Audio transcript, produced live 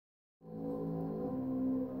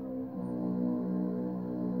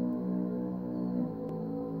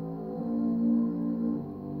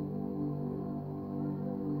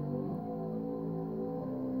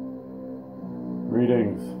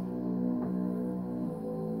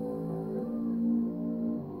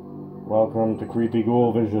Welcome to Creepy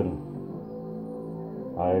Ghoul Vision.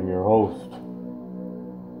 I am your host,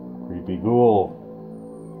 Creepy Ghoul.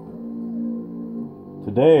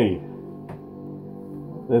 Today,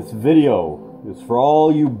 this video is for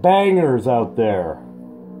all you bangers out there.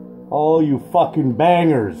 All you fucking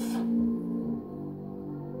bangers.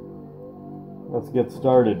 Let's get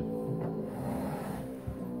started.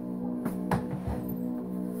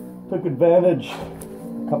 Took advantage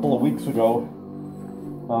a couple of weeks ago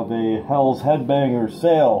of a HELLS HEADBANGERS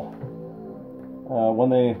sale. When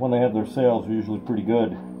they have their sales, they're usually pretty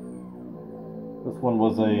good. This one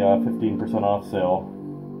was a 15% off sale.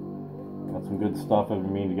 Got some good stuff I've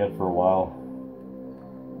been meaning to get for a while.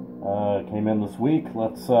 It came in this week.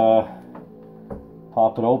 Let's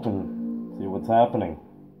pop it open, see what's happening.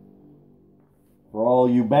 For all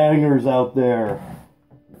you bangers out there.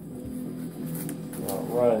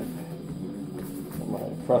 Alright. My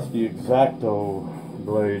trusty X-Acto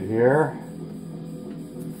blade here.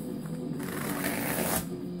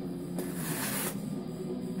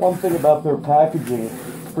 One thing about their packaging,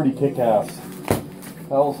 it's pretty kick-ass.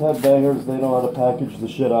 HELLS HEADBANGERS, they know how to package the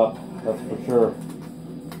shit up, that's for sure.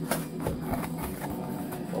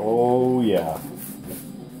 Oh yeah.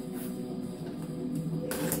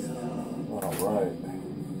 Alright.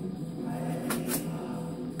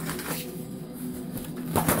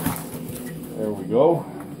 There we go.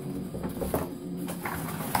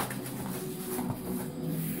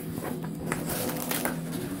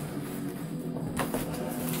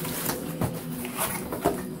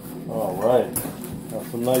 Alright. Got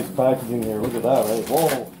some nice packaging here. Look at that, right?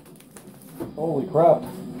 Whoa! Holy crap.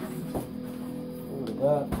 Look at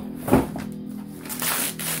that.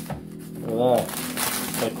 Look at that.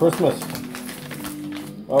 Like Christmas.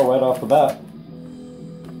 Oh, right off the bat.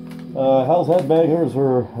 HELLS HEADBANGERS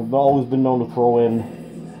have always been known to throw in,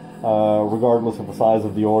 regardless of the size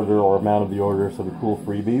of the order or amount of the order, some cool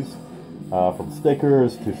freebies. From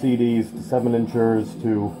stickers to CDs to 7-inchers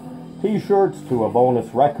to t-shirts to a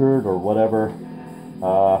bonus record or whatever.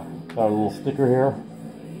 Got a little sticker here.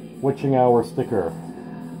 Witching Hour sticker.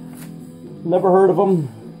 Never heard of them.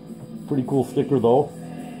 Pretty cool sticker though.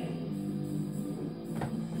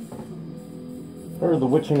 Heard of the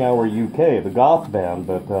Witching Hour UK, the goth band,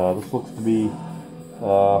 but this looks to be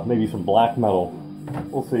maybe some black metal.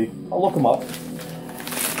 We'll see. I'll look them up.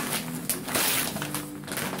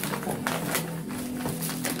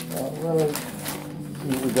 Alright, see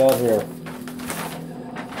what we got here.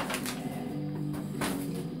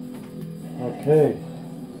 Okay,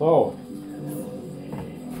 so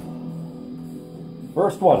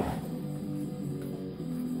first one.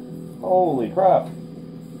 Holy crap.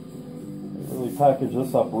 Really package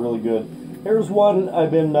this up really good. Here's one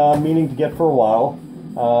I've been meaning to get for a while.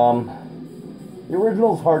 The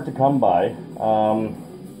original's hard to come by.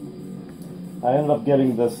 I ended up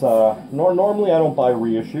getting this. Normally I don't buy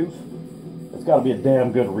reissues. It's got to be a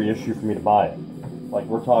damn good reissue for me to buy it. Like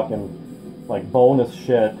we're talking like bonus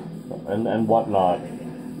shit and whatnot.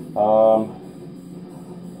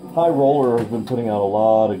 High Roller has been putting out a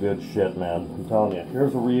lot of good shit, man. I'm telling you.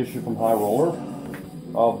 Here's a reissue from High Roller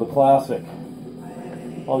of the classic.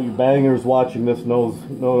 All you bangers watching this knows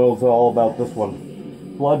all about this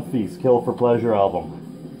one. Blood Feast, Kill for Pleasure album.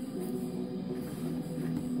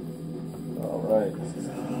 Alright.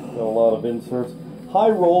 Got a lot of inserts. High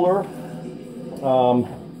Roller,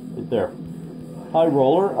 right there. High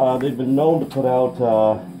Roller, they've been known to put out,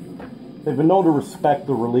 they've been known to respect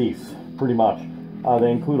the release, pretty much.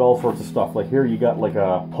 They include all sorts of stuff. Like here you got like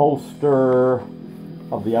a poster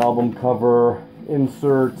of the album cover,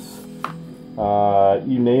 inserts,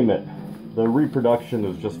 you name it. The reproduction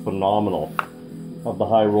is just phenomenal of the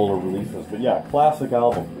High Roller releases. But yeah, classic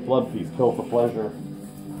album, Blood Feast, Kill for Pleasure.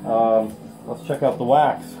 Let's check out the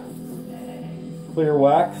wax. Clear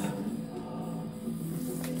wax.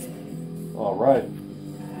 Alright.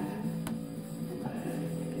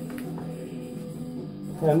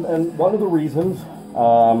 And one of the reasons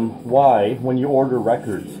why, when you order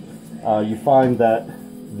records, you find that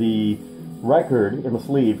the record in the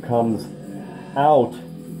sleeve comes out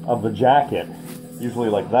of the jacket, usually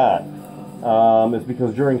like that, is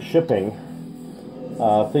because during shipping,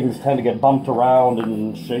 things tend to get bumped around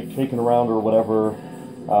and shaken around or whatever.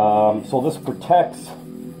 So this protects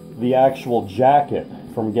the actual jacket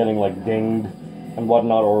from getting like dinged and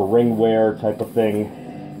whatnot, or ring wear type of thing.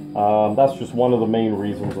 That's just one of the main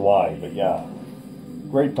reasons why, but yeah,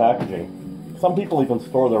 great packaging. Some people even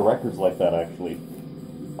store their records like that, actually.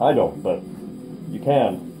 I don't, but you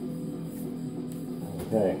can.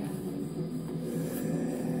 Okay.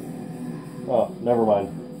 Oh, never mind.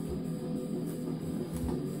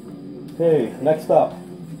 Okay, next up.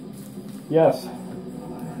 Yes,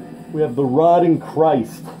 we have the Rotting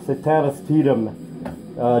Christ Satanis Tetum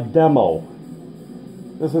demo.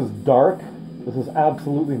 This is dark. This is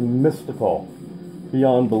absolutely mystical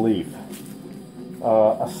beyond belief.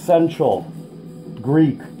 Essential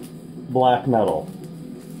Greek black metal.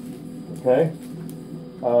 Okay?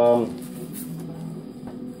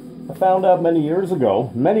 I found out many years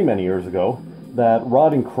ago, many years ago, that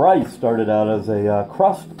Rotting Christ started out as a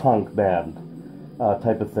crust punk band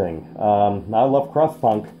type of thing. I love crust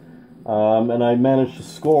punk, and I managed to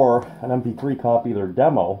score an MP3 copy of their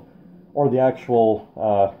demo, or the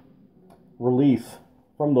actual release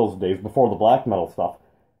from those days, before the black metal stuff,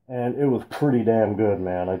 and it was pretty damn good,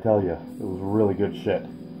 man, I tell you. It was really good shit.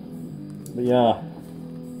 But yeah,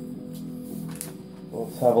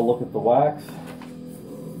 let's have a look at the wax.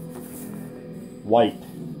 White.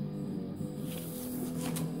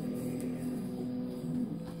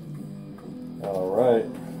 Alright.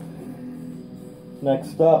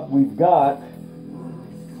 Next up, we've got...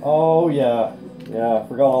 Oh, yeah. Yeah, I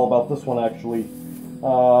forgot all about this one, actually.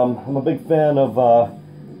 I'm a big fan of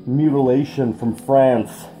Mutilation from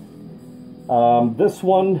France. This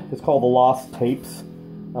one is called The Lost Tapes.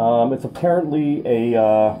 It's apparently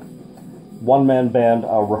a one-man band,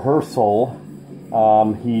 Rehearsal.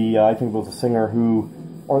 I think it was a singer who,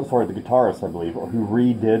 or sorry, the guitarist, I believe, who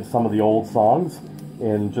redid some of the old songs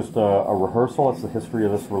in just a rehearsal. That's the history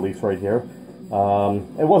of this release right here.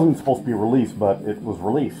 It wasn't supposed to be released, but it was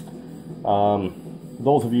released.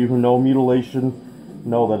 Those of you who know Mutilation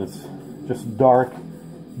know that it's just dark,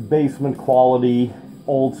 basement quality,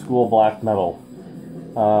 old school black metal,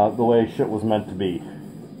 the way shit was meant to be.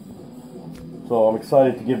 So I'm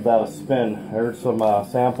excited to give that a spin. I heard some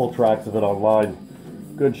sample tracks of it online.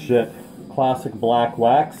 Good shit. Classic black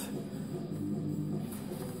wax.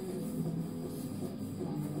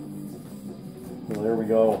 So there we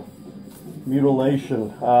go.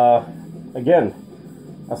 Mutilation. Again,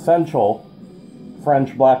 essential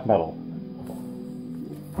French black metal.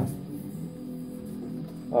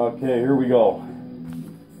 Okay, here we go.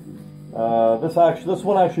 This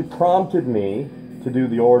one actually prompted me to do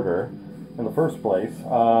the order in the first place.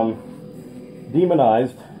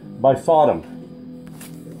 Demonized by Sodom.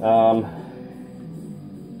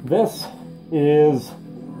 This is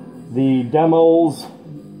the demos,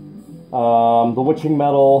 the Witching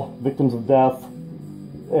Metal, Victims of Death,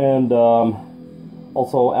 and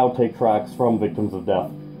also outtake tracks from Victims of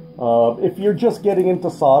Death. If you're just getting into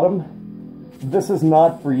Sodom, this is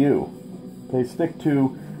not for you. Okay,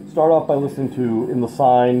 start off by listening to In the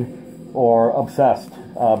Sign or Obsessed,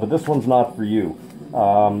 but this one's not for you.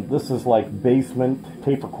 This is like basement,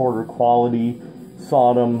 tape recorder quality,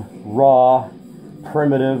 Sodom, raw,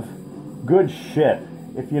 primitive, good shit.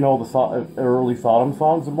 If you know the early Sodom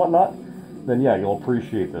songs and whatnot, then yeah, you'll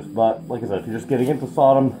appreciate this. But like I said, if you're just getting into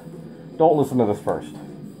Sodom, don't listen to this first.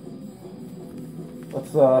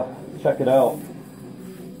 Let's check it out.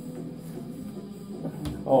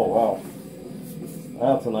 Oh wow,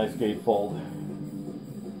 that's a nice gatefold.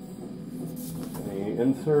 Any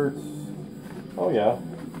inserts? Oh yeah.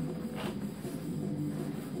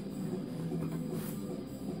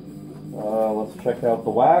 Let's check out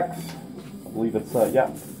the wax. I believe it's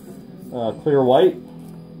clear white.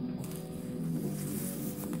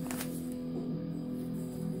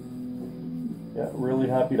 Yeah, really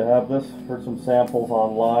happy to have this. Heard some samples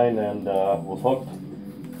online and was hooked.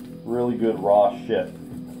 Really good raw shit.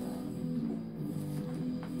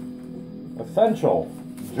 Essential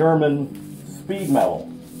German speed metal.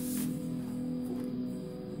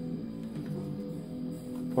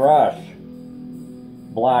 Thrash,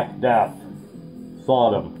 Black Death,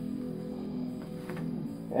 Sodom.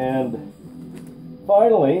 And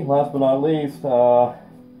finally, last but not least, a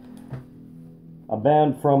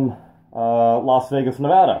band from Las Vegas,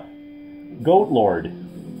 Nevada, Goat Lord.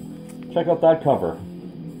 Check out that cover.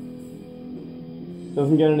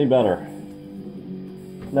 Doesn't get any better.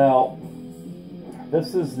 Now,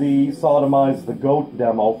 this is the Sodomize the Goat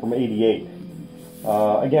demo from '88.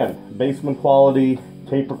 Again, basement quality,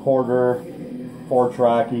 tape recorder,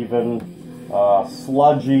 4-track even,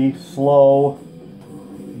 sludgy, slow,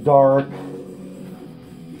 dark,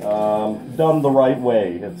 done the right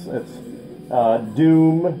way. It's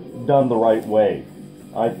doom done the right way,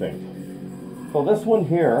 I think. So this one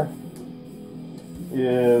here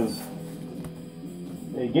is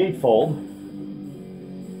a gatefold.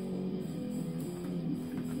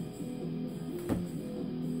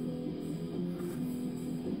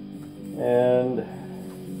 And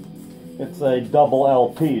it's a double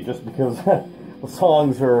LP just because the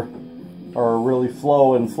songs are really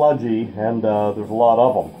slow and sludgy, and there's a lot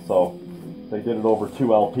of them, so they did it over 2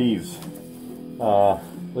 LPs.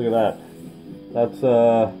 Look at that. That's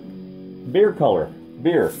beer color.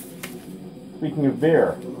 Beer. Speaking of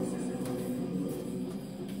beer.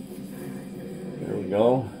 There we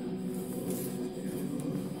go.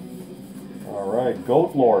 Alright,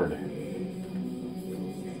 Goat Lord.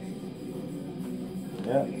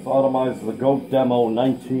 Yeah, sodomized the Goat Demo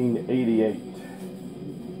 1988.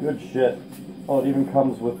 Good shit. Oh, it even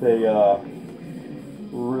comes with a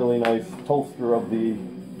really nice poster of the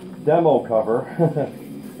demo cover.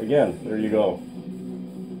 Again, there you go.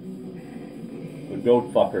 The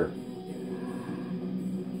goat fucker.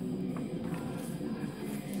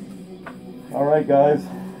 Alright guys,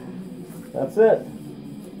 that's it.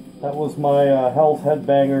 That was my HELLS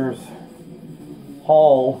Headbangers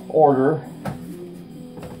haul order.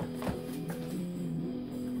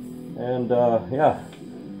 And yeah,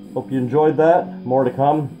 hope you enjoyed that. More to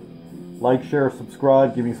come. Like, share,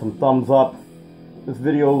 subscribe, give me some thumbs up. This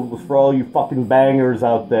video was for all you fucking bangers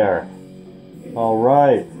out there.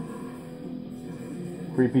 Alright.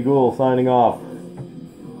 Creepy Ghoul signing off.